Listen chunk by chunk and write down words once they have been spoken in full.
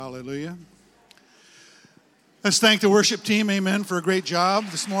Hallelujah. Let's thank the worship team, amen, for a great job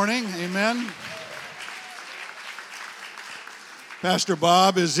this morning, amen. Pastor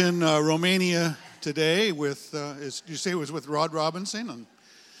Bob is in Romania today with, you say it was with Rod Robinson and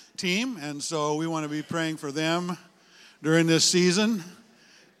team, and so we want to be praying for them during this season,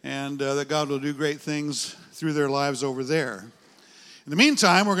 and that God will do great things through their lives over there. In the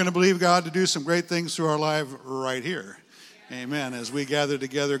meantime, we're going to believe God to do some great things through our life right here. Amen. As we gather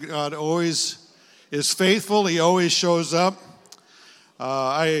together, God always is faithful. He always shows up.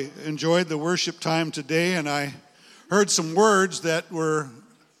 I enjoyed the worship time today, and I heard some words that were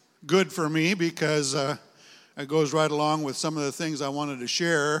good for me because it goes right along with some of the things I wanted to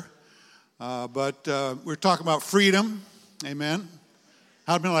share. But we're talking about freedom. Amen.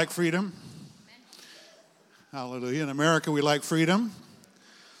 How many like freedom? Hallelujah. In America, we like freedom.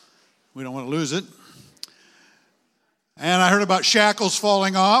 We don't want to lose it. And I heard about shackles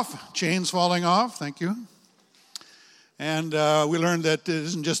falling off, chains falling off. Thank you. And we learned that it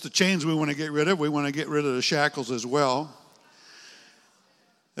isn't just the chains we want to get rid of. We want to get rid of the shackles as well.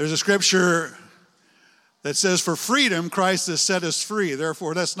 There's a scripture that says, for freedom, Christ has set us free.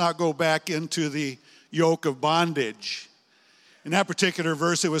 Therefore, let's not go back into the yoke of bondage. In that particular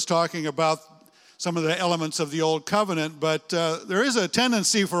verse, it was talking about some of the elements of the old covenant. But there is a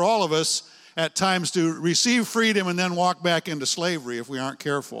tendency for all of us at times to receive freedom and then walk back into slavery if we aren't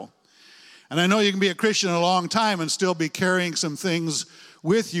careful. And I know you can be a Christian a long time and still be carrying some things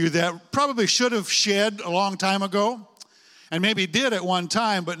with you that probably should have shed a long time ago and maybe did at one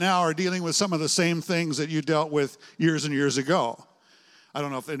time, but now are dealing with some of the same things that you dealt with years and years ago. I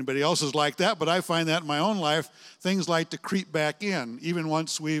don't know if anybody else is like that, but I find that in my own life, things like to creep back in, even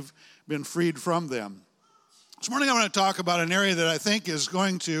once we've been freed from them. This morning I want to talk about an area that I think is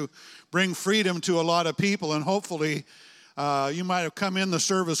going to bring freedom to a lot of people, and hopefully you might have come in the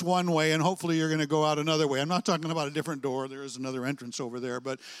service one way, and hopefully you're going to go out another way. I'm not talking about a different door. There is another entrance over there,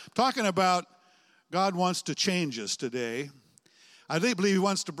 but I'm talking about God wants to change us today. I believe He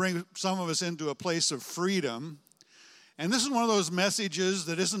wants to bring some of us into a place of freedom, and this is one of those messages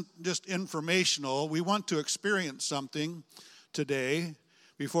that isn't just informational. We want to experience something today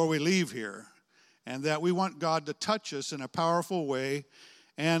before we leave here, and that we want God to touch us in a powerful way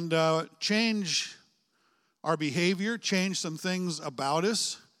and change our behavior, change some things about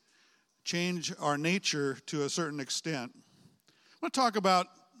us, change our nature to a certain extent. I want to talk about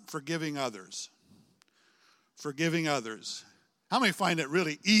forgiving others. Forgiving others. How many find it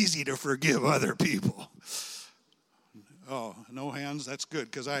really easy to forgive other people? Oh, no hands? That's good,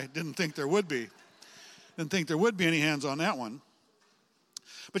 because I didn't think there would be. Didn't think there would be any hands on that one.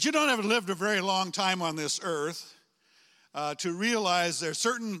 But you don't have lived a very long time on this earth to realize there are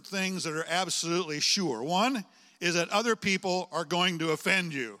certain things that are absolutely sure. One is that other people are going to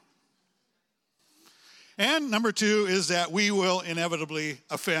offend you. And number two is that we will inevitably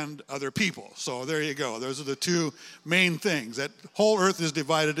offend other people. So there you go. Those are the two main things. That whole earth is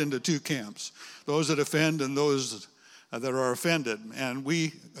divided into two camps. Those that offend and those that are offended. And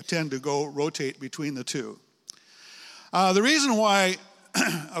we tend to rotate between the two. The reason why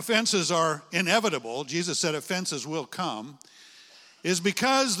offenses are inevitable, Jesus said offenses will come, is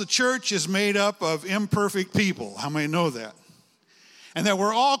because the church is made up of imperfect people. How many know that? And that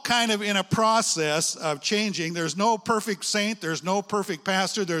we're all kind of in a process of changing. There's no perfect saint, there's no perfect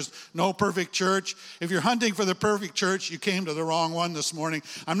pastor, there's no perfect church. If you're hunting for the perfect church, you came to the wrong one this morning.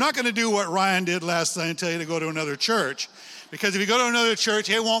 I'm not going to do what Ryan did last night and tell you to go to another church. Because if you go to another church,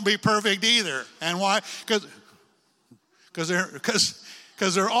 it won't be perfect either. And why? Because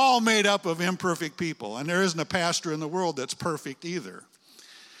they're all made up of imperfect people, and there isn't a pastor in the world that's perfect either.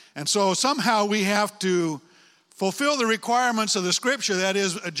 And so somehow we have to fulfill the requirements of the Scripture, that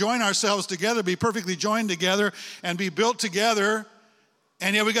is, join ourselves together, be perfectly joined together, and be built together,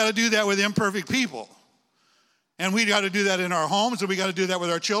 and yet we got to do that with imperfect people. And we got to do that in our homes, and we got to do that with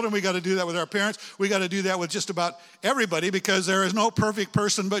our children, we got to do that with our parents, we got to do that with just about everybody, because there is no perfect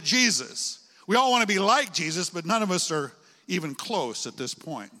person but Jesus. We all want to be like Jesus, but none of us are even close at this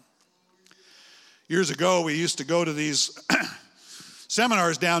point. Years ago, we used to go to these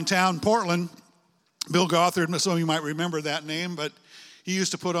seminars downtown Portland. Bill Gothard, some of you might remember that name, but he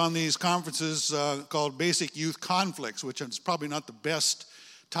used to put on these conferences called Basic Youth Conflicts, which is probably not the best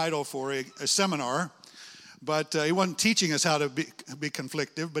title for a seminar, but he wasn't teaching us how to be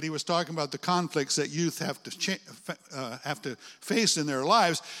conflictive, but he was talking about the conflicts that youth have to face in their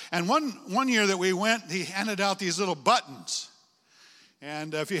lives. And one year that we went, he handed out these little buttons.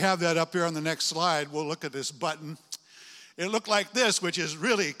 And if you have that up here on the next slide, we'll look at this button. It looked like this, which is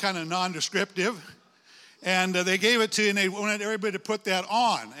really kind of non-descriptive. And they gave it to you, and they wanted everybody to put that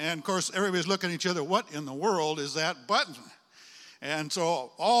on. And, of course, everybody's looking at each other, what in the world is that button? And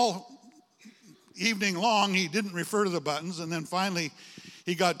so all evening long, he didn't refer to the buttons. And then finally,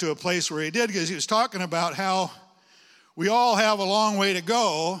 he got to a place where he did, because he was talking about how we all have a long way to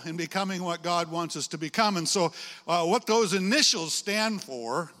go in becoming what God wants us to become. And so what those initials stand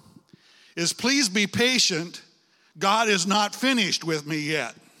for is, please be patient. God is not finished with me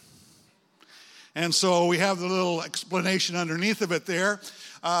yet. And so we have the little explanation underneath of it there.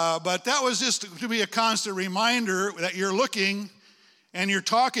 But that was just to be a constant reminder that you're looking and you're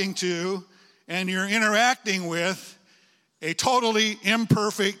talking to and you're interacting with a totally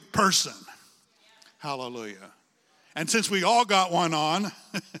imperfect person. Hallelujah. And since we all got one on,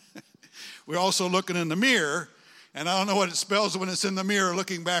 we're also looking in the mirror. And I don't know what it spells when it's in the mirror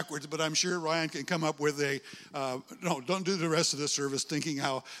looking backwards, but I'm sure Ryan can come up with no, don't do the rest of the service thinking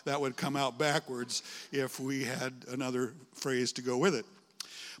how that would come out backwards if we had another phrase to go with it.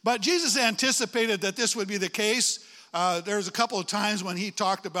 But Jesus anticipated that this would be the case. There's a couple of times when he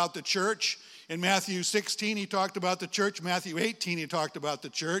talked about the church. In Matthew 16, he talked about the church. Matthew 18, he talked about the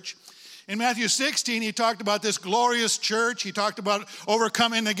church. In Matthew 16, he talked about this glorious church. He talked about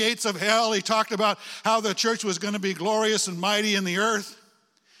overcoming the gates of hell. He talked about how the church was going to be glorious and mighty in the earth.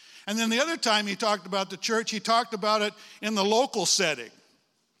 And then the other time he talked about the church, he talked about it in the local setting.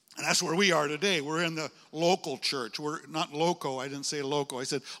 And that's where we are today. We're in the local church. We're not loco. I didn't say loco. I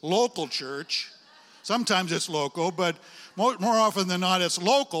said local church. Sometimes it's local, but more often than not, it's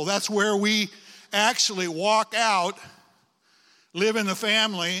local. That's where we actually walk out, live in the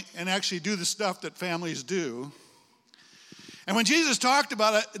family, and actually do the stuff that families do. And when Jesus talked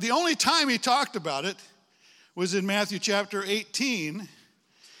about it, the only time he talked about it was in Matthew chapter 18.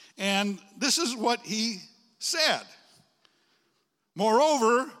 And this is what he said.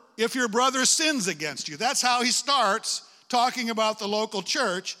 Moreover, if your brother sins against you. That's how he starts talking about the local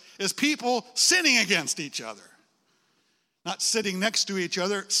church, is people sinning against each other. Not sitting next to each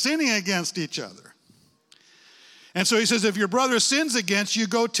other, sinning against each other. And so he says, if your brother sins against you,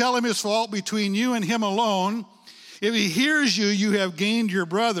 go tell him his fault between you and him alone. If he hears you, you have gained your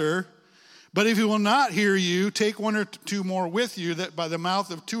brother. But if he will not hear you, take one or two more with you, that by the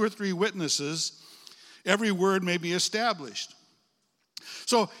mouth of 2 or 3 witnesses, every word may be established.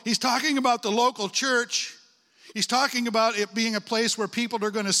 So he's talking about the local church. He's talking about it being a place where people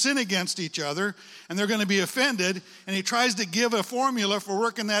are going to sin against each other and they're going to be offended. And he tries to give a formula for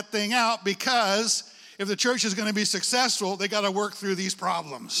working that thing out, because if the church is going to be successful, they got to work through these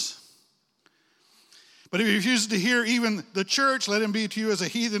problems. But if he refuses to hear even the church, let him be to you as a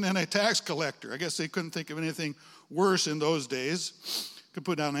heathen and a tax collector. I guess they couldn't think of anything worse in those days. Could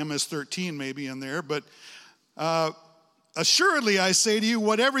put down MS-13 maybe in there. But assuredly, I say to you,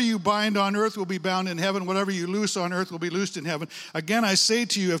 whatever you bind on earth will be bound in heaven. Whatever you loose on earth will be loosed in heaven. Again, I say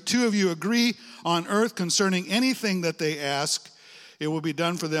to you, if 2 of you agree on earth concerning anything that they ask, it will be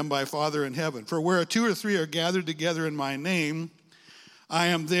done for them by Father in heaven. For where 2 or 3 are gathered together in my name, I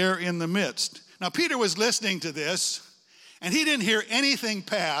am there in the midst. Now, Peter was listening to this, and he didn't hear anything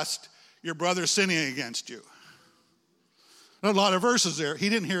past your brother sinning against you. A lot of verses there. He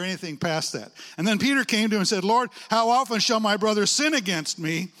didn't hear anything past that. And then Peter came to him and said, Lord, how often shall my brother sin against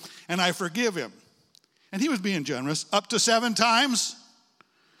me, and I forgive him? And he was being generous. Up to 7 times?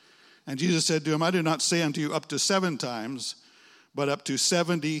 And Jesus said to him, I do not say unto you up to 7 times, but up to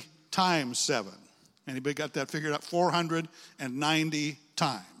 70 times 7. Anybody got that figured out? 490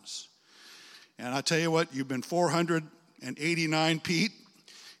 times. And I tell you what, you've been 489, Pete,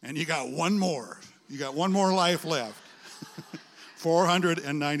 and you got one more. You got one more life left.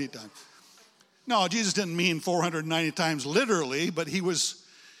 490 times. No, Jesus didn't mean 490 times literally, but he was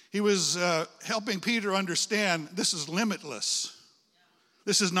helping Peter understand this is limitless.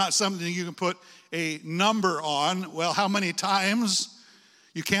 This is not something you can put a number on. Well, how many times?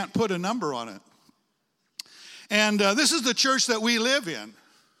 You can't put a number on it. And this is the church that we live in.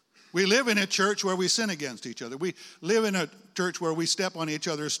 We live in a church where we sin against each other. We live in a church where we step on each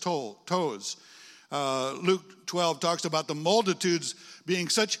other's toes. Luke 12 talks about the multitudes being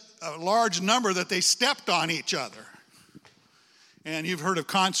such a large number that they stepped on each other. And you've heard of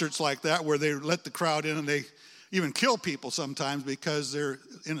concerts like that where they let the crowd in and they even kill people sometimes because they're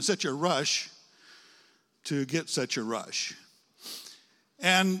in such a rush to get such a rush.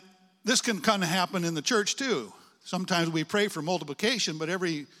 And this can kind of happen in the church too. Sometimes we pray for multiplication, but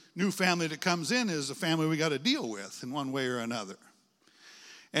every new family that comes in is a family we got to deal with in one way or another.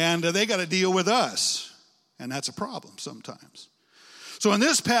 And they got to deal with us, and that's a problem sometimes. So in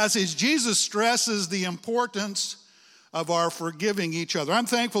this passage, Jesus stresses the importance of our forgiving each other. I'm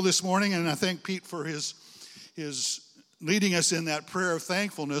thankful this morning, and I thank Pete for his is leading us in that prayer of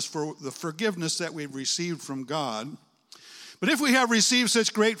thankfulness for the forgiveness that we've received from God. But if we have received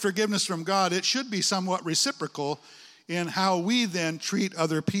such great forgiveness from God, it should be somewhat reciprocal in how we then treat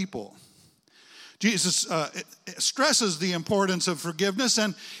other people. Jesus stresses the importance of forgiveness,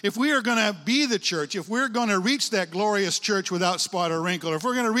 and if we are going to be the church, if we're going to reach that glorious church without spot or wrinkle, or if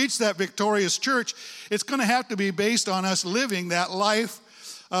we're going to reach that victorious church, it's going to have to be based on us living that life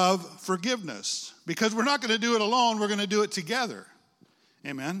of forgiveness. Because we're not going to do it alone, we're going to do it together.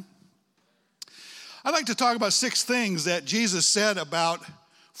 Amen? I'd like to talk about 6 things that Jesus said about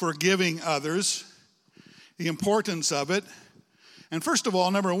forgiving others, the importance of it. And first of all,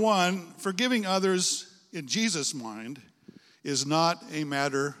 number 1, forgiving others in Jesus' mind is not a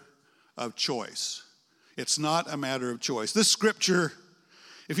matter of choice. It's not a matter of choice. This scripture,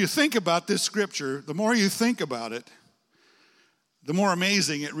 if you think about this scripture, the more you think about it, the more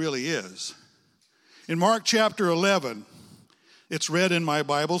amazing it really is. In Mark chapter 11, it's read in my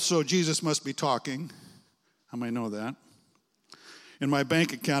Bible, so Jesus must be talking. How many know that? In my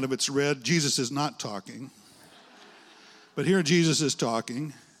bank account, if it's read, Jesus is not talking. But here Jesus is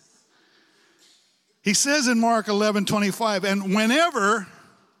talking. He says in Mark 11:25, and whenever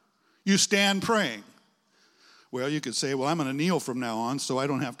you stand praying. Well, you could say, well, I'm going to kneel from now on so I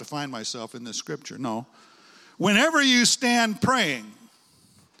don't have to find myself in this scripture. No. Whenever you stand praying.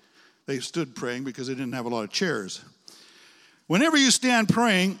 They stood praying because they didn't have a lot of chairs. Whenever you stand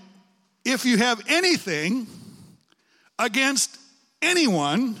praying, if you have anything against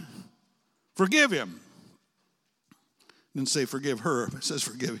anyone, forgive him. It didn't say forgive her, it says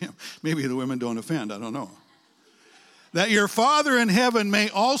forgive him. Maybe the women don't offend, I don't know. That your Father in heaven may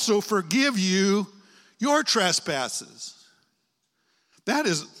also forgive you your trespasses. That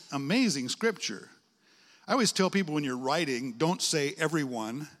is amazing scripture. I always tell people when you're writing, don't say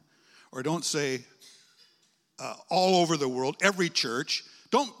everyone, or don't say all over the world, every church.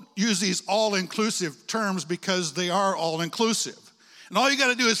 Don't use these all-inclusive terms because they are all-inclusive. And all you got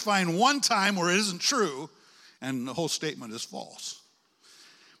to do is find one time where it isn't true, and the whole statement is false.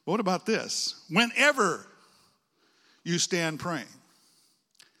 But what about this? Whenever you stand praying.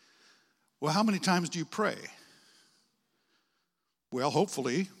 Well, how many times do you pray? Well,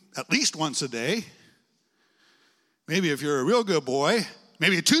 hopefully, at least once a day. Maybe if you're a real good boy,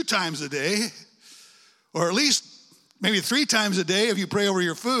 maybe 2 times a day. Or at least maybe 3 times a day if you pray over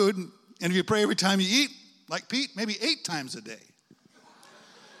your food. And if you pray every time you eat, like Pete, maybe 8 times a day.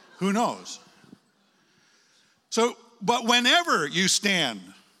 Who knows? So, but whenever you stand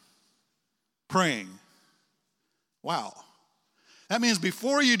praying, wow. That means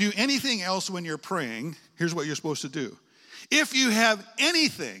before you do anything else when you're praying, here's what you're supposed to do. If you have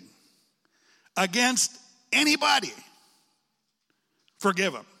anything against anybody,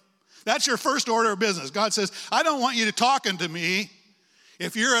 forgive them. That's your first order of business. God says, I don't want you to talking to me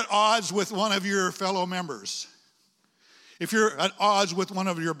if you're at odds with one of your fellow members. If you're at odds with one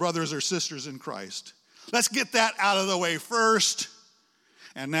of your brothers or sisters in Christ. Let's get that out of the way first.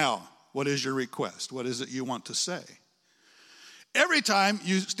 And now, what is your request? What is it you want to say? Every time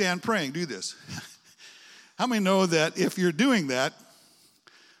you stand praying, do this. How many know that if you're doing that,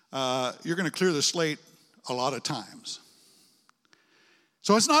 you're going to clear the slate a lot of times?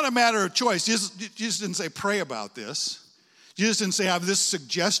 So it's not a matter of choice. Jesus didn't say pray about this. Jesus didn't say I have this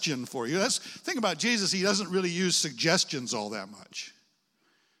suggestion for you. That's the thing about Jesus. He doesn't really use suggestions all that much.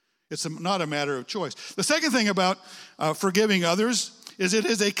 It's not a matter of choice. The second thing about forgiving others is it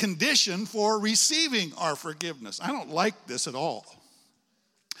is a condition for receiving our forgiveness. I don't like this at all.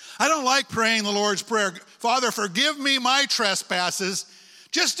 I don't like praying the Lord's Prayer. Father, forgive me my trespasses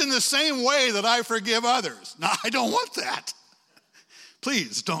just in the same way that I forgive others. Now, I don't want that.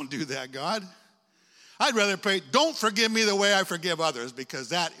 Please don't do that, God. I'd rather pray, don't forgive me the way I forgive others, because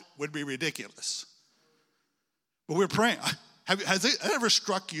that would be ridiculous. But we're praying. Has it ever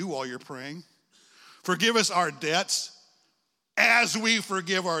struck you while you're praying? Forgive us our debts as we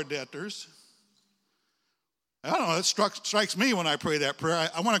forgive our debtors. I don't know, it strikes me when I pray that prayer.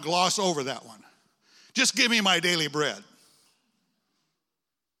 I want to gloss over that one. Just give me my daily bread.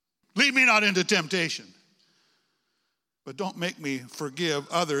 Lead me not into temptation. But don't make me forgive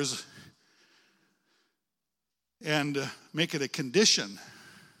others and make it a condition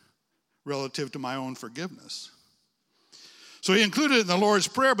relative to my own forgiveness. So he included it in the Lord's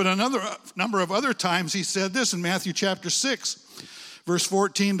Prayer, but another number of other times he said this in Matthew chapter 6, verse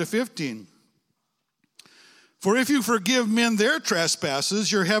 14 to 15. For if you forgive men their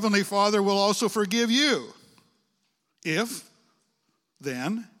trespasses, your heavenly Father will also forgive you. If,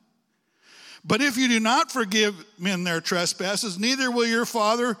 then. But if you do not forgive men their trespasses, neither will your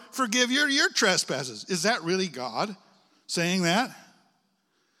Father forgive your trespasses. Is that really God saying that?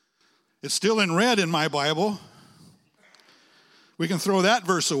 It's still in red in my Bible. We can throw that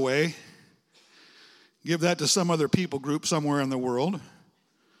verse away. Give that to some other people group somewhere in the world.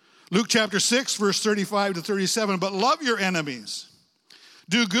 Luke chapter 6, verse 35 to 37. But love your enemies.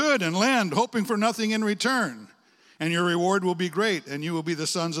 Do good and lend, hoping for nothing in return. And your reward will be great, and you will be the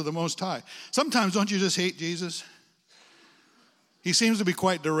sons of the Most High. Sometimes don't you just hate Jesus? He seems to be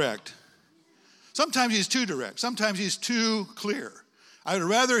quite direct. Sometimes he's too direct. Sometimes he's too clear. I would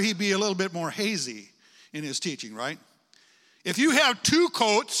rather he be a little bit more hazy in his teaching, right? If you have two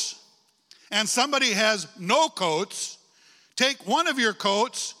coats and somebody has no coats, take one of your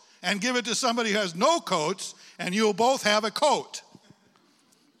coats and give it to somebody who has no coats, and you'll both have a coat.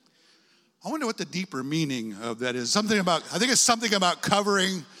 I wonder what the deeper meaning of that is. I think it's something about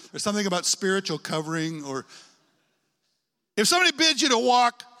covering, or something about spiritual covering, or if somebody bids you to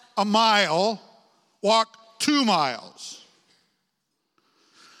walk a mile, walk 2 miles.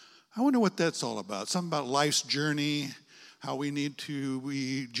 I wonder what that's all about. Something about life's journey, how we need to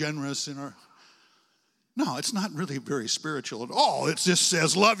be generous in our... No, it's not really very spiritual at all. It just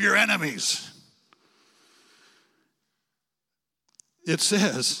says, love your enemies. It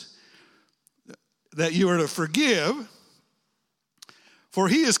says that you are to forgive, for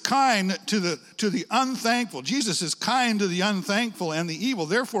he is kind to the unthankful. Jesus is kind to the unthankful and the evil.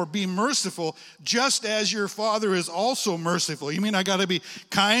 Therefore, be merciful, just as your Father is also merciful. You mean I got to be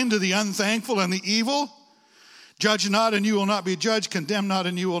kind to the unthankful and the evil? Judge not, and you will not be judged. Condemn not,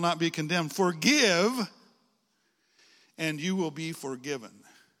 and you will not be condemned. Forgive, and you will be forgiven.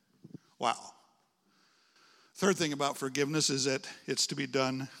 Wow. Third thing about forgiveness is that it's to be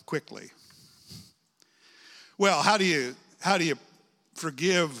done quickly. Well, how do you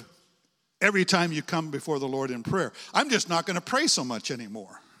forgive every time you come before the Lord in prayer? I'm just not going to pray so much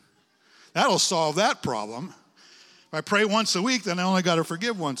anymore. That'll solve that problem. If I pray once a week, then I only got to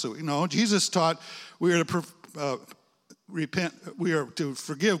forgive once a week. No, Jesus taught we are to repent. We are to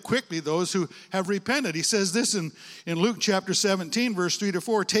forgive quickly those who have repented. He says this in Luke chapter 17, verse 3 to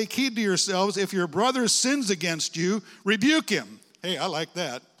 4. Take heed to yourselves. If your brother sins against you, rebuke him. Hey, I like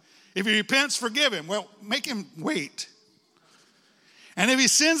that. If he repents, forgive him. Well, make him wait. And if he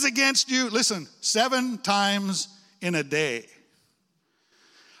sins against you, listen, 7 times in a day.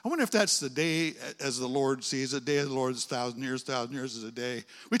 I wonder if that's the day as the Lord sees it. Day of the Lord is 1,000 years. 1,000 years is a day.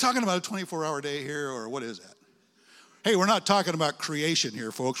 We talking about a 24-hour day here, or what is that? Hey, we're not talking about creation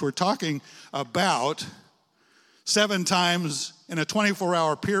here, folks. We're talking about 7 times in a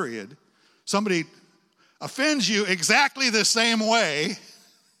 24-hour period. Somebody offends you exactly the same way,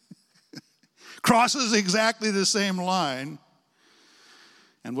 crosses exactly the same line.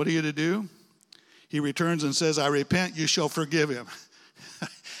 And what are you to do? He returns and says, I repent, you shall forgive him.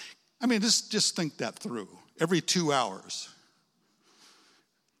 I mean, just think that through. Every 2 hours,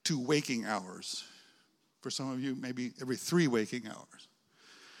 2 waking hours. For some of you, maybe every 3 waking hours.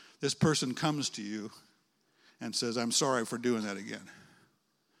 This person comes to you and says, I'm sorry for doing that again.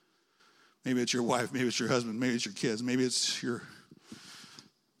 Maybe it's your wife, maybe it's your husband, maybe it's your kids, maybe it's your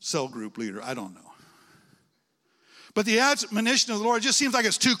cell group leader. I don't know. But the admonition of the Lord just seems like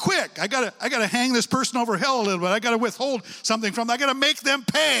it's too quick. I gotta hang this person over hell a little bit. I gotta withhold something from them. I gotta make them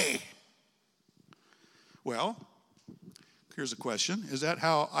pay. Well, here's a question. Is that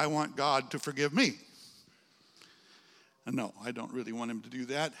how I want God to forgive me? And no, I don't really want him to do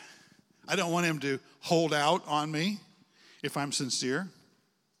that. I don't want him to hold out on me if I'm sincere.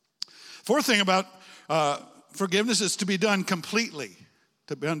 Fourth thing about forgiveness is to be done completely.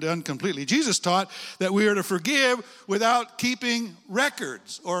 To be done completely. Jesus taught that we are to forgive without keeping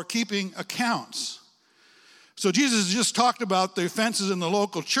records or keeping accounts. So Jesus just talked about the offenses in the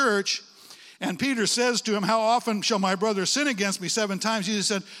local church, and Peter says to him, how often shall my brother sin against me 7 times? Jesus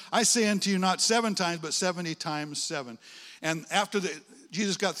said, I say unto you not 7 times, but 70 times 7. And after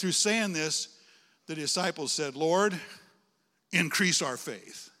Jesus got through saying this, the disciples said, Lord, increase our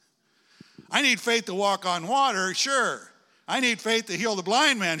faith. I need faith to walk on water, sure. I need faith to heal the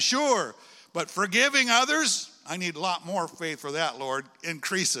blind man, sure. But forgiving others, I need a lot more faith for that, Lord.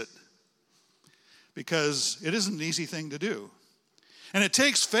 Increase it. Because it isn't an easy thing to do. And it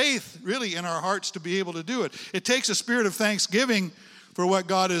takes faith, really, in our hearts to be able to do it. It takes a spirit of thanksgiving for what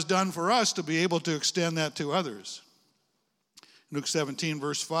God has done for us to be able to extend that to others. Luke 17,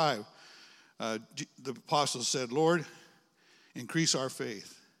 verse 5, the apostles said, Lord, increase our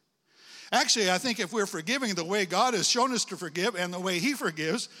faith. Actually, I think if we're forgiving the way God has shown us to forgive and the way he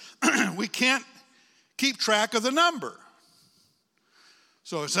forgives, we can't keep track of the number.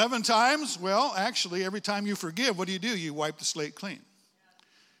 So 7 times, well, actually, every time you forgive, what do? You wipe the slate clean.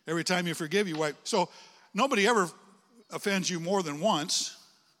 Every time you forgive, you wipe. So nobody ever offends you more than once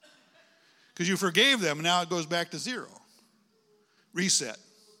because you forgave them, and now it goes back to 0. Reset,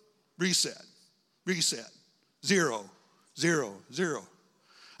 reset, reset. 0, 0, 0.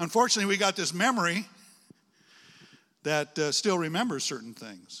 Unfortunately, we got this memory that still remembers certain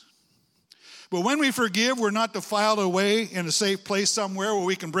things. But when we forgive, we're not to file it away in a safe place somewhere where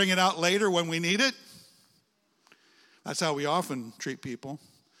we can bring it out later when we need it. That's how we often treat people.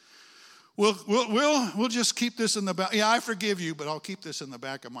 We'll just keep this in the back. Yeah, I forgive you, but I'll keep this in the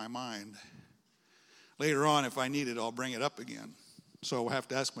back of my mind. Later on, if I need it, I'll bring it up again. So I'll have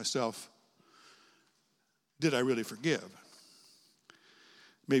to ask myself, did I really forgive?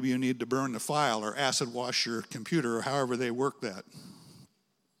 Maybe you need to burn the file or acid wash your computer or however they work that.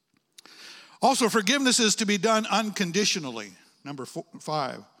 Also, forgiveness is to be done unconditionally. Number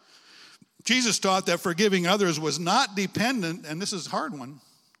 5. Jesus taught that forgiving others was not dependent, and this is a hard one,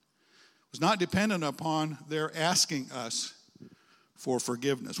 was not dependent upon their asking us for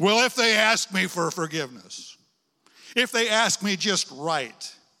forgiveness. Well, if they ask me for forgiveness, if they ask me just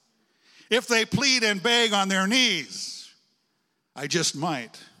right, if they plead and beg on their knees, I just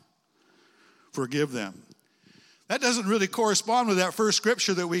might forgive them. That doesn't really correspond with that first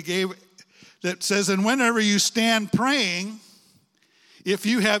scripture that we gave that says, and whenever you stand praying, if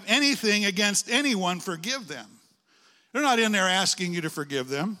you have anything against anyone, forgive them. They're not in there asking you to forgive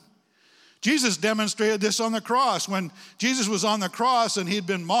them. Jesus demonstrated this on the cross. When Jesus was on the cross and he'd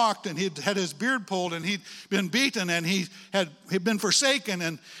been mocked and he'd had his beard pulled and he'd been beaten and he'd been forsaken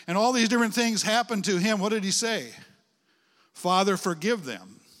and all these different things happened to him, what did he say? Father, forgive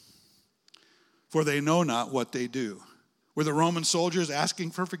them, for they know not what they do. Were the Roman soldiers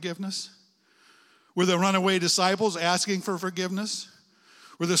asking for forgiveness? Were the runaway disciples asking for forgiveness?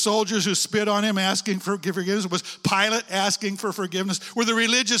 Were the soldiers who spit on him asking for forgiveness? Was Pilate asking for forgiveness? Were the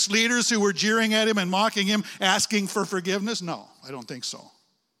religious leaders who were jeering at him and mocking him asking for forgiveness? No, I don't think so.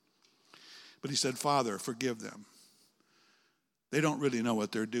 But he said, Father, forgive them. They don't really know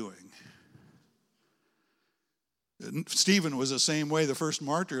what they're doing. Stephen was the same way, the first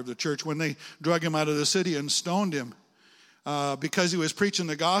martyr of the church, when they drug him out of the city and stoned him because he was preaching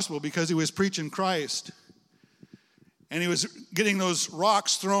the gospel, because he was preaching Christ. And he was getting those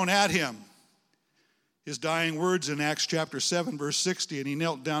rocks thrown at him. His dying words in Acts chapter 7, verse 60, and he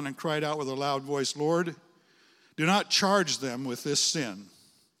knelt down and cried out with a loud voice, Lord, do not charge them with this sin.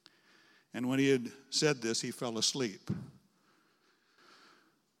 And when he had said this, he fell asleep.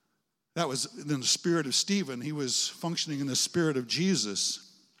 That was in the spirit of Stephen. He was functioning in the spirit of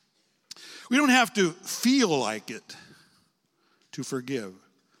Jesus. We don't have to feel like it to forgive.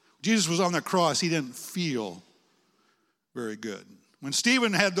 Jesus was on the cross. He didn't feel very good. When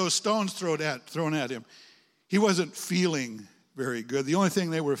Stephen had those stones thrown at him, he wasn't feeling very good. The only thing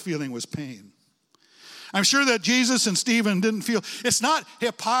they were feeling was pain. I'm sure that Jesus and Stephen didn't feel. It's not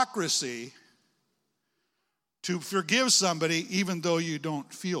hypocrisy to forgive somebody even though you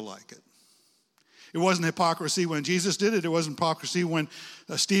don't feel like it. It wasn't hypocrisy when Jesus did it. It wasn't hypocrisy when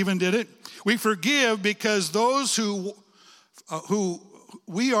Stephen did it. We forgive because those who walk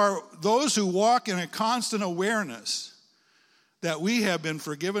in a constant awareness that we have been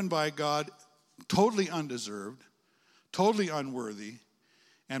forgiven by God, totally undeserved, totally unworthy,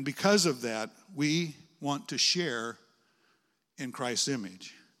 and because of that, we want to share in Christ's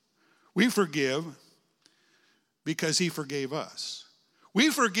image. We forgive because he forgave us.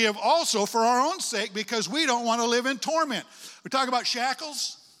 We forgive also for our own sake because we don't want to live in torment. We talk about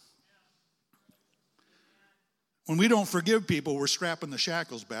shackles. When we don't forgive people, we're strapping the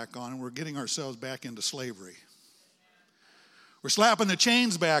shackles back on and we're getting ourselves back into slavery. We're slapping the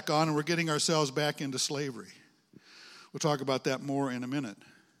chains back on and we're getting ourselves back into slavery. We'll talk about that more in a minute.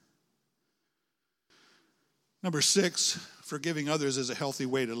 Number 6, forgiving others is a healthy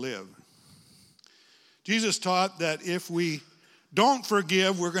way to live. Jesus taught that if we don't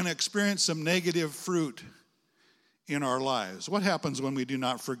forgive, we're going to experience some negative fruit in our lives. What happens when we do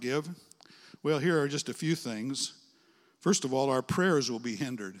not forgive? Well, here are just a few things. First of all, our prayers will be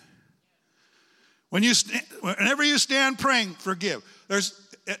hindered. Whenever you stand praying, forgive.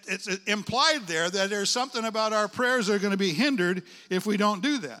 It's implied there that there's something about our prayers that are going to be hindered if we don't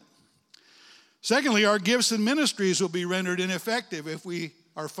do that. Secondly, our gifts and ministries will be rendered ineffective if we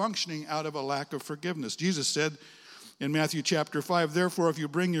are functioning out of a lack of forgiveness. Jesus said in Matthew chapter 5, therefore, if you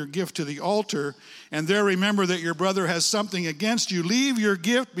bring your gift to the altar and there remember that your brother has something against you, leave your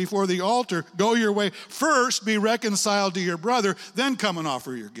gift before the altar, go your way. First, be reconciled to your brother, then come and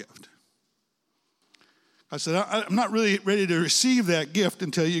offer your gift. I said, I'm not really ready to receive that gift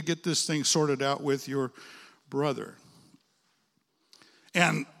until you get this thing sorted out with your brother.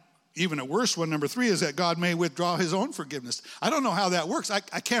 And even a worse one, number 3, is that God may withdraw his own forgiveness. I don't know how that works. I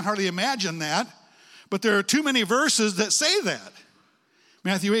can't hardly imagine that. But there are too many verses that say that.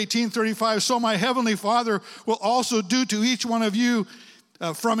 Matthew 18:35, so my heavenly Father will also do to each one of you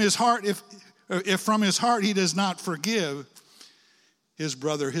from his heart, if from his heart he does not forgive his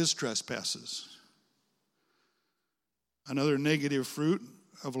brother his trespasses. Another negative fruit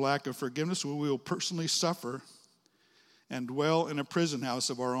of lack of forgiveness, we will personally suffer and dwell in a prison house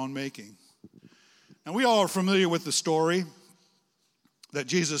of our own making. Now, we all are familiar with the story that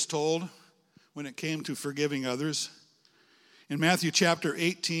Jesus told when it came to forgiving others. In Matthew chapter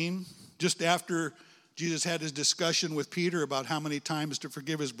 18, just after Jesus had his discussion with Peter about how many times to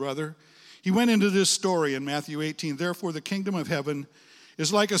forgive his brother, he went into this story in Matthew 18. Therefore, the kingdom of heaven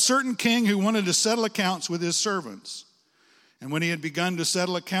is like a certain king who wanted to settle accounts with his servants. And when he had begun to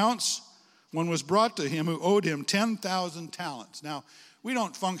settle accounts, one was brought to him who owed him 10,000 talents. Now, we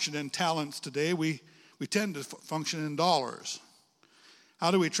don't function in talents today. We tend to function in dollars.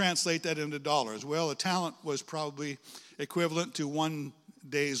 How do we translate that into dollars? Well, a talent was probably equivalent to 1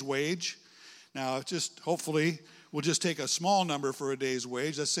 day's wage. Now, hopefully, we'll just take a small number for a day's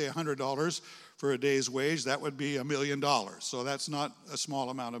wage. Let's say $100 for a day's wage. That would be $1 million. So that's not a small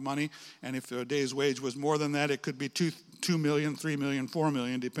amount of money. And if a day's wage was more than that, it could be $2 million, $3 million, $4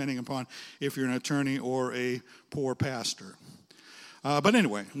 million, depending upon if you're an attorney or a poor pastor. But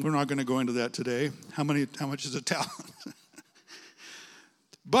anyway, we're not going to go into that today. How much is a talent?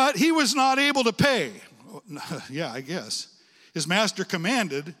 But he was not able to pay. Yeah, I guess. His master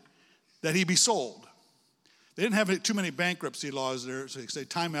commanded that he be sold. They didn't have too many bankruptcy laws there, so they say,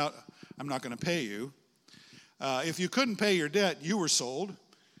 time out, I'm not going to pay you. If you couldn't pay your debt, you were sold.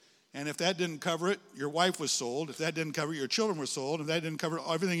 And if that didn't cover it, your wife was sold. If that didn't cover it, your children were sold. If that didn't cover it,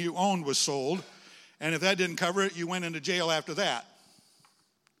 everything you owned was sold. And if that didn't cover it, you went into jail after that.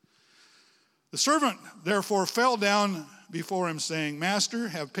 The servant, therefore, fell down before him, saying, Master,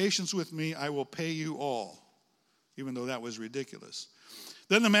 have patience with me, I will pay you all. Even though that was ridiculous.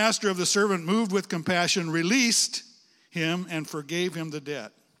 Then the master of the servant, moved with compassion, released him and forgave him the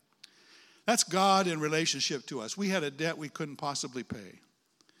debt. That's God in relationship to us. We had a debt we couldn't possibly pay.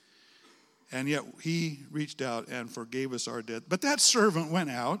 And yet he reached out and forgave us our debt. But that servant went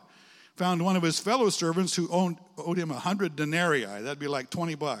out, found one of his fellow servants who owed him 100 denarii. That'd be like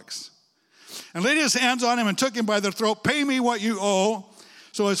 $20. And laid his hands on him and took him by the throat. Pay me what you owe.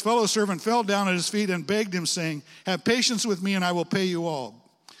 So his fellow servant fell down at his feet and begged him, saying, have patience with me and I will pay you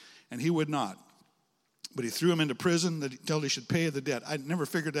all. And he would not. But he threw him into prison until he should pay the debt. I never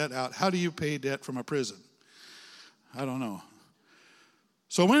figured that out. How do you pay debt from a prison? I don't know.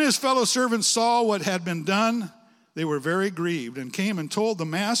 So when his fellow servants saw what had been done, they were very grieved and came and told the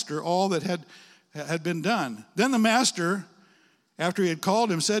master all that had been done. Then the master, after he had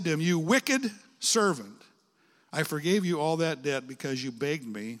called him, said to him, you wicked servant, I forgave you all that debt because you begged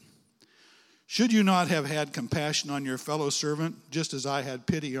me. Should you not have had compassion on your fellow servant, just as I had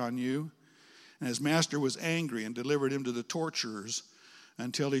pity on you? And his master was angry and delivered him to the torturers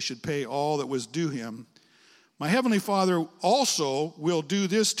until he should pay all that was due him. My heavenly Father also will do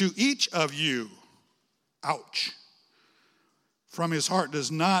this to each of you. Ouch. From his heart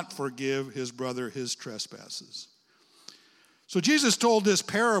does not forgive his brother his trespasses. So Jesus told this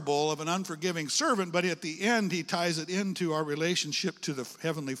parable of an unforgiving servant, but at the end he ties it into our relationship to the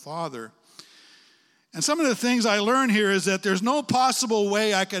Heavenly Father. And some of the things I learned here is that there's no possible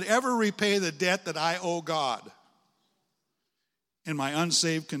way I could ever repay the debt that I owe God in my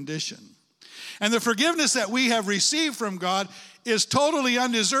unsaved condition. And the forgiveness that we have received from God is totally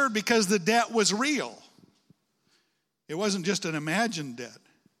undeserved because the debt was real. It wasn't just an imagined debt.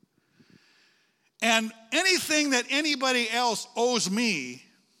 And anything that anybody else owes me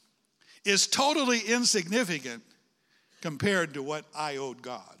is totally insignificant compared to what I owed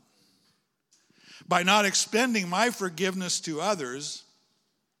God. By not expending my forgiveness to others,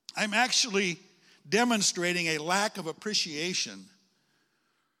 I'm actually demonstrating a lack of appreciation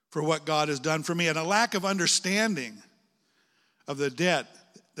for what God has done for me and a lack of understanding of the debt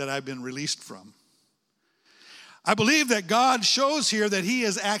that I've been released from. I believe that God shows here that he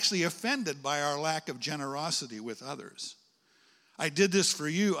is actually offended by our lack of generosity with others. I did this for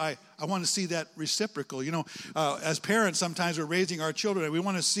you. I want to see that reciprocal. You know, as parents, sometimes we're raising our children and we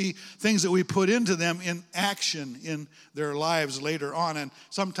want to see things that we put into them in action in their lives later on. And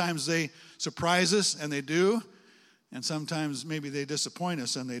sometimes they surprise us, and they do. And sometimes maybe they disappoint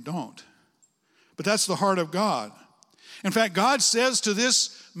us and they don't. But that's the heart of God. In fact, God says to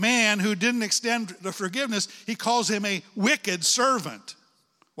this man who didn't extend the forgiveness, he calls him a wicked servant.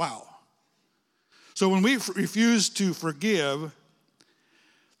 Wow. So when we refuse to forgive,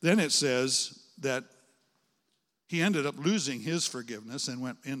 then it says that he ended up losing his forgiveness and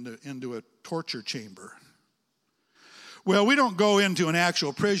went into a torture chamber. Well, we don't go into an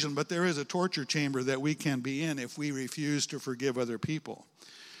actual prison, but there is a torture chamber that we can be in if we refuse to forgive other people.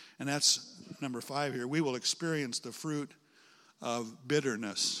 And that's number 5 here. We will experience the fruit of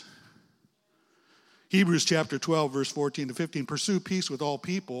bitterness. Hebrews chapter 12, verse 14 to 15. Pursue peace with all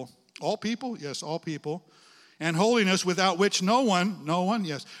people. All people? Yes, all people. And holiness, without which no one,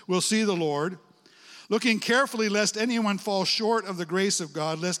 yes, will see the Lord. Looking carefully lest anyone fall short of the grace of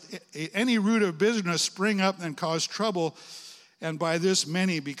God, lest any root of bitterness spring up and cause trouble, and by this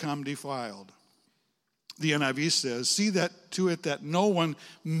many become defiled. The NIV says, see that to it that no one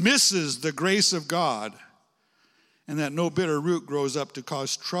misses the grace of God, and that no bitter root grows up to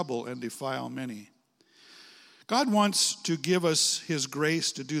cause trouble and defile many. God wants to give us his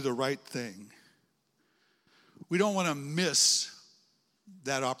grace to do the right thing. We don't want to miss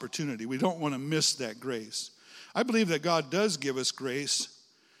that opportunity. We don't want to miss that grace. I believe that God does give us grace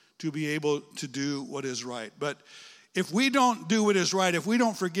to be able to do what is right. But if we don't do what is right, if we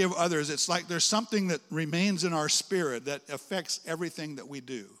don't forgive others, it's like there's something that remains in our spirit that affects everything that we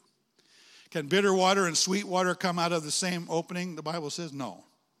do. Can bitter water and sweet water come out of the same opening? The Bible says no.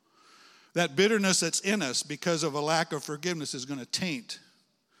 That bitterness that's in us because of a lack of forgiveness is going to taint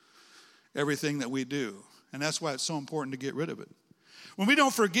everything that we do. And that's why it's so important to get rid of it. When we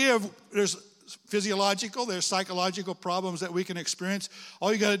don't forgive, there's physiological, there's psychological problems that we can experience.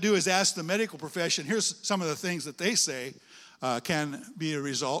 All you got to do is ask the medical profession. Here's some of the things that they say can be a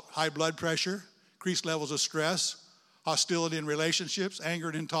result. High blood pressure, increased levels of stress, hostility in relationships, anger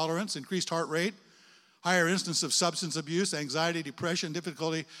and intolerance, increased heart rate, higher instance of substance abuse, anxiety, depression,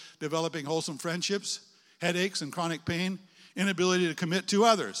 difficulty developing wholesome friendships, headaches and chronic pain, inability to commit to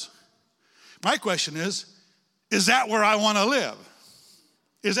others. My question is that where I want to live?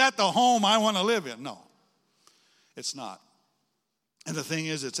 Is that the home I want to live in? No, it's not. And the thing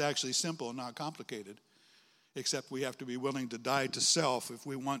is, it's actually simple and not complicated, except we have to be willing to die to self if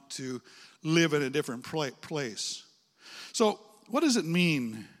we want to live in a different place. So what does it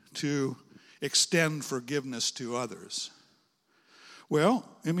mean to extend forgiveness to others? Well,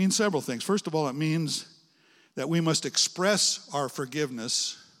 it means several things. First of all, it means that we must express our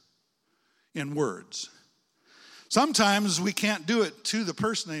forgiveness in words. Sometimes we can't do it to the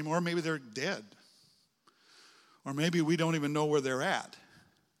person anymore. Maybe they're dead. Or maybe we don't even know where they're at.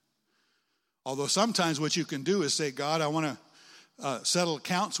 Although sometimes what you can do is say, God, I want to settle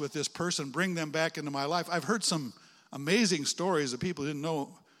accounts with this person, bring them back into my life. I've heard some amazing stories that people didn't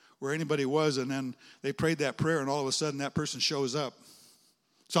know where anybody was, and then they prayed that prayer, and all of a sudden that person shows up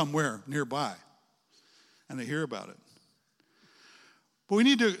somewhere nearby, and they hear about it. But we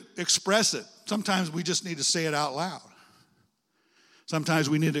need to express it. Sometimes we just need to say it out loud. Sometimes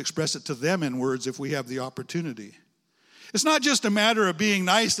we need to express it to them in words if we have the opportunity. It's not just a matter of being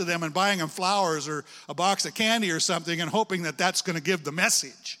nice to them and buying them flowers or a box of candy or something and hoping that that's going to give the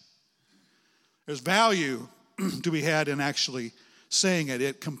message. There's value to be had in actually saying it.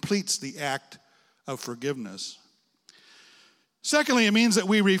 It completes the act of forgiveness. Secondly, it means that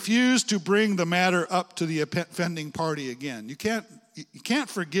we refuse to bring the matter up to the offending party again. You can't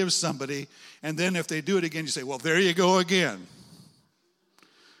forgive somebody, and then if they do it again, you say, well, there you go again.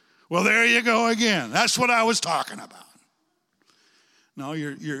 Well, there you go again. That's what I was talking about. No,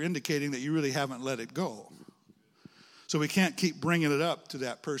 you're indicating that you really haven't let it go. So we can't keep bringing it up to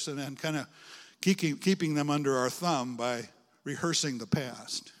that person and kind of keeping them under our thumb by rehearsing the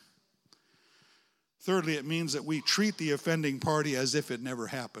past. Thirdly, it means that we treat the offending party as if it never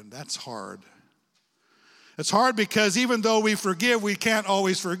happened. That's hard. It's hard because even though we forgive, we can't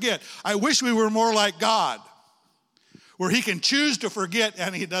always forget. I wish we were more like God, where he can choose to forget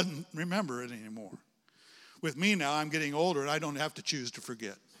and he doesn't remember it anymore. With me now, I'm getting older and I don't have to choose to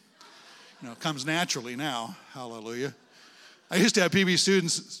forget. It comes naturally now. Hallelujah. I used to have PB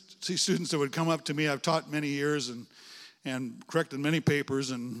students that would come up to me. I've taught many years and corrected many papers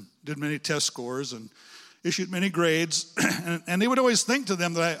and did many test scores and issued many grades. And they would always think to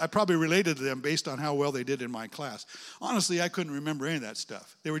them that I probably related to them based on how well they did in my class. Honestly, I couldn't remember any of that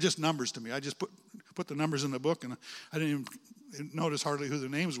stuff. They were just numbers to me. I just put the numbers in the book, and I didn't even notice hardly who the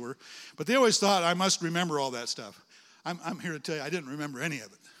names were. But they always thought I must remember all that stuff. I'm here to tell you I didn't remember any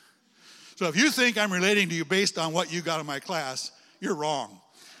of it. So if you think I'm relating to you based on what you got in my class, you're wrong.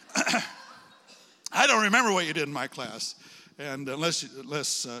 I don't remember what you did in my class. And unless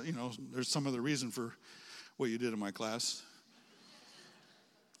there's some other reason for what you did in my class.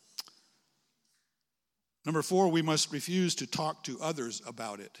 Number 4, we must refuse to talk to others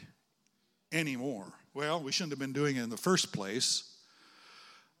about it anymore. Well, we shouldn't have been doing it in the first place,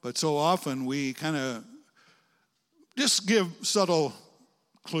 but so often we kind of just give subtle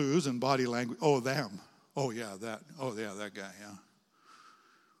clues and body language. Oh, them. Oh, yeah, that. Oh, yeah, that guy, yeah.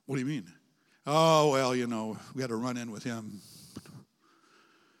 What do you mean? Oh, well, we had to run in with him.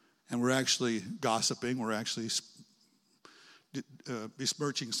 And we're actually gossiping. We're actually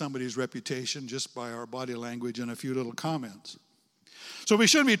besmirching somebody's reputation just by our body language and a few little comments. So we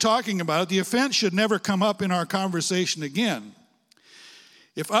shouldn't be talking about it. The offense should never come up in our conversation again.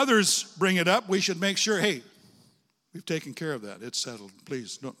 If others bring it up, we should make sure, hey, we've taken care of that. It's settled.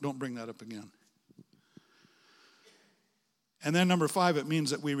 Please don't bring that up again. And then number 5, it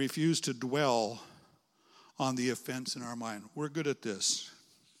means that we refuse to dwell on the offense in our mind. We're good at this,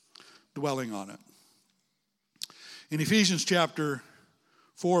 dwelling on it. In Ephesians chapter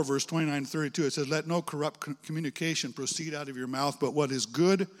 4, verse 29 to 32, it says, "Let no corrupt communication proceed out of your mouth, but what is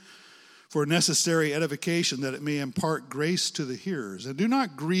good for necessary edification, that it may impart grace to the hearers. And do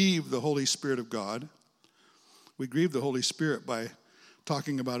not grieve the Holy Spirit of God." We grieve the Holy Spirit by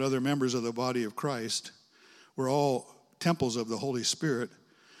talking about other members of the body of Christ. We're all temples of the Holy Spirit.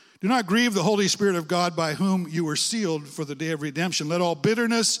 "Do not grieve the Holy Spirit of God, by whom you were sealed for the day of redemption. Let all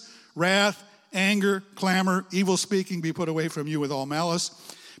bitterness, wrath, anger, clamor, evil speaking be put away from you with all malice.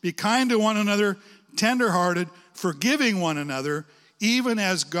 Be kind to one another, tenderhearted, forgiving one another, even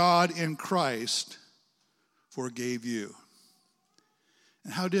as God in Christ forgave you."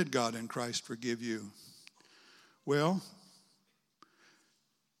 And how did God in Christ forgive you? Well,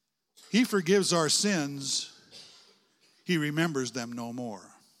 He forgives our sins. He remembers them no more.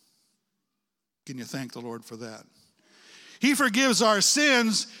 Can you thank the Lord for that? He forgives our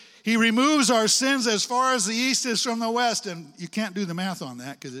sins. He removes our sins as far as the east is from the west. And you can't do the math on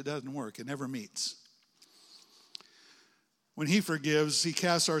that because it doesn't work. It never meets. When He forgives, He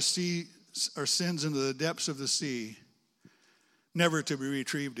casts our sins into the depths of the sea, never to be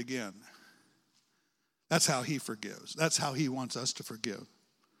retrieved again. That's how He forgives. That's how He wants us to forgive.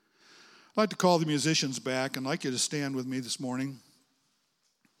 I'd like to call the musicians back and I'd like you to stand with me this morning.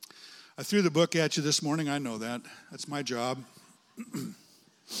 I threw the book at you this morning. I know that. That's my job.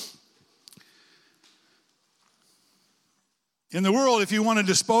 In the world, if you want to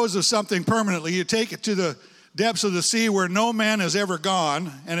dispose of something permanently, you take it to the depths of the sea where no man has ever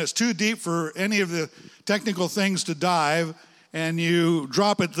gone, and it's too deep for any of the technical things to dive, and you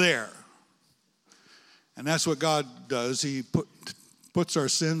drop it there. And that's what God does. He puts our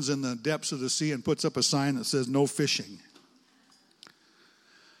sins in the depths of the sea and puts up a sign that says no fishing.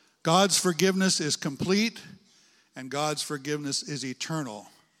 God's forgiveness is complete, and God's forgiveness is eternal.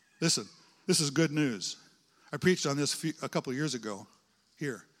 Listen, this is good news. I preached on this a couple of years ago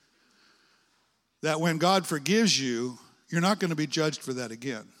here. That when God forgives you, you're not going to be judged for that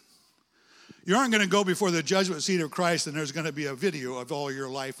again. You aren't going to go before the judgment seat of Christ and there's going to be a video of all your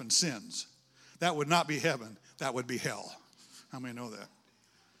life and sins. That would not be heaven. That would be hell. How many know that?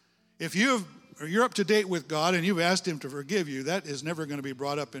 If you're up to date with God and you've asked Him to forgive you, that is never going to be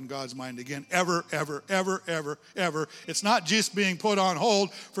brought up in God's mind again, ever, ever, ever, ever, ever. It's not just being put on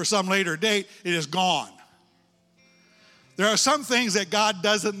hold for some later date. It is gone. There are some things that God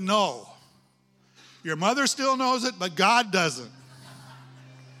doesn't know. Your mother still knows it, but God doesn't.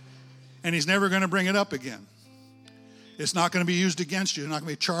 And He's never going to bring it up again. It's not going to be used against you. It's not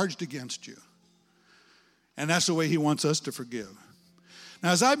going to be charged against you. And that's the way He wants us to forgive.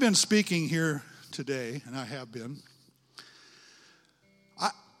 Now, as I've been speaking here today, and I have been,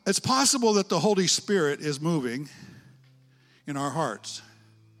 it's possible that the Holy Spirit is moving in our hearts.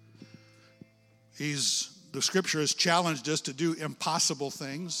 The Scripture has challenged us to do impossible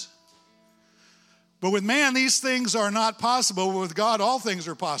things. But with man, these things are not possible. But with God, all things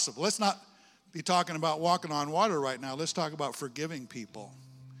are possible. Let's not be talking about walking on water right now. Let's talk about forgiving people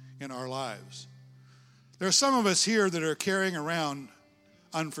in our lives. There are some of us here that are carrying around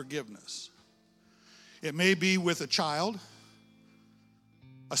unforgiveness. It may be with a child,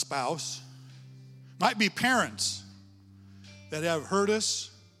 a spouse, might be parents that have hurt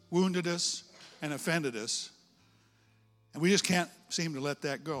us, wounded us, and offended us, and we just can't seem to let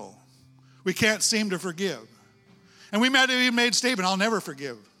that go. We can't seem to forgive. And we might have even made a statement, I'll never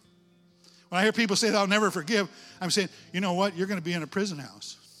forgive. When I hear people say that I'll never forgive, I'm saying, you know what? You're going to be in a prison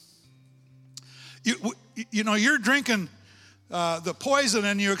house. You're drinking the poison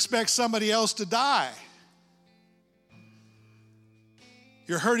and you expect somebody else to die.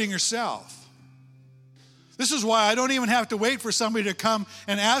 You're hurting yourself. This is why I don't even have to wait for somebody to come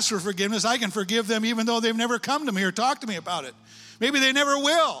and ask for forgiveness. I can forgive them even though they've never come to me or talked to me about it. Maybe they never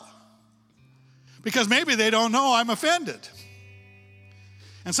will. Because maybe they don't know I'm offended.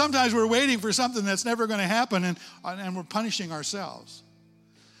 And sometimes we're waiting for something that's never going to happen, and we're punishing ourselves.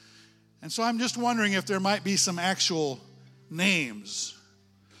 And so I'm just wondering if there might be some actual names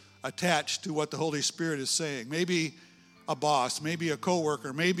attached to what the Holy Spirit is saying. Maybe a boss, maybe a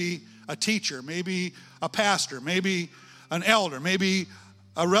coworker, maybe a teacher, maybe a pastor, maybe an elder, maybe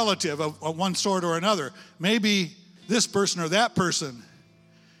a relative of one sort or another, maybe this person or that person.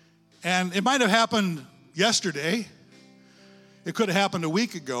 And it might have happened yesterday. It could have happened a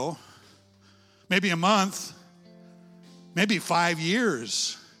week ago, maybe a month, maybe 5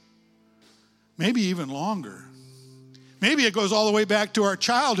 years, maybe even longer. Maybe it goes all the way back to our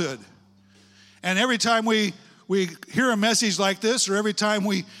childhood. And every time we hear a message like this, or every time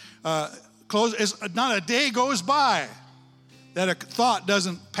we close, not a day goes by that a thought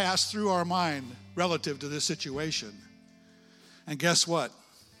doesn't pass through our mind relative to this situation. And guess what?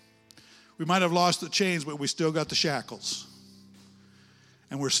 We might have lost the chains, but we still got the shackles.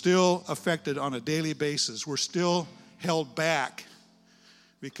 And we're still affected on a daily basis. We're still held back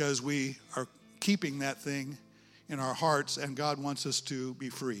because we are keeping that thing in our hearts, and God wants us to be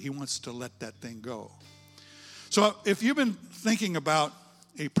free. He wants to let that thing go. So if you've been thinking about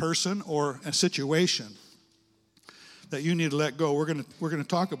a person or a situation that you need to let go, we're going to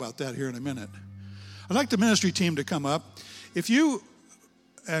talk about that here in a minute. I'd like the ministry team to come up. If you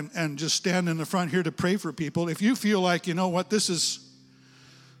and just stand in the front here to pray for people, if you feel like, you know what, this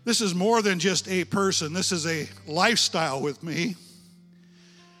is more than just a person. This is a lifestyle with me.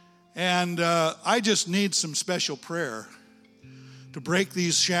 And I just need some special prayer to break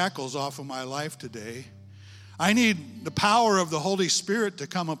these shackles off of my life today. I need the power of the Holy Spirit to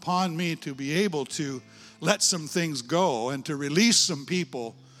come upon me to be able to let some things go and to release some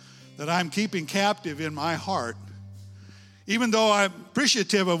people that I'm keeping captive in my heart. Even though I'm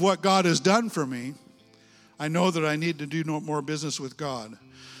appreciative of what God has done for me, I know that I need to do more business with God.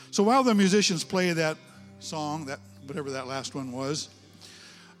 So while the musicians play that song, that whatever that last one was,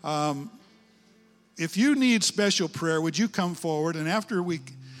 if you need special prayer, would you come forward? And after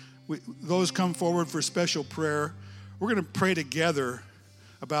those come forward for special prayer, we're going to pray together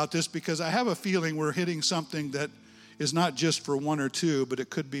about this, because I have a feeling we're hitting something that is not just for one or two, but it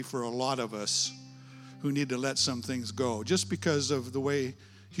could be for a lot of us who need to let some things go just because of the way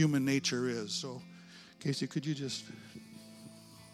human nature is. So, Casey, could you just...